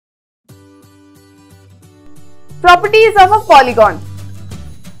Properties of a polygon.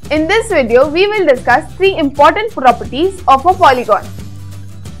 In this video, we will discuss three important properties of a polygon.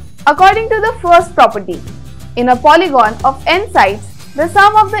 According to the first property, in a polygon of n sides, the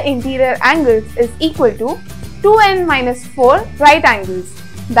sum of the interior angles is equal to 2n minus 4 right angles,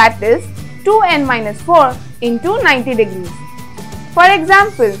 that is 2n minus 4 into 90 degrees. For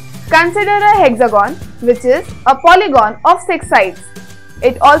example, consider a hexagon which is a polygon of 6 sides.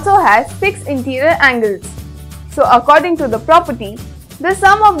 It also has 6 interior angles. So according to the property, the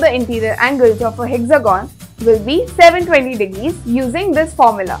sum of the interior angles of a hexagon will be 720 degrees using this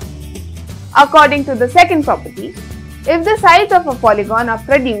formula. According to the second property, if the sides of a polygon are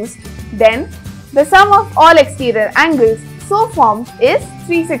produced, then the sum of all exterior angles so formed is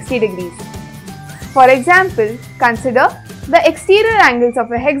 360 degrees. For example, consider the exterior angles of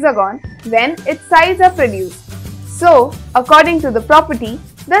a hexagon when its sides are produced. So, according to the property,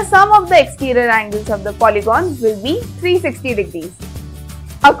 the sum of the exterior angles of the polygon will be 360 degrees.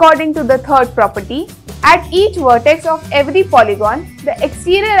 According to the third property, at each vertex of every polygon, the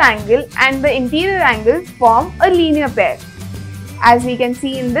exterior angle and the interior angle form a linear pair. As we can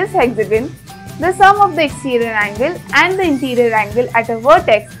see in this hexagon, the sum of the exterior angle and the interior angle at a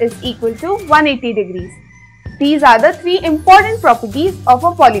vertex is equal to 180 degrees. These are the three important properties of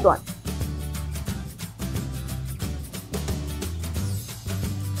a polygon.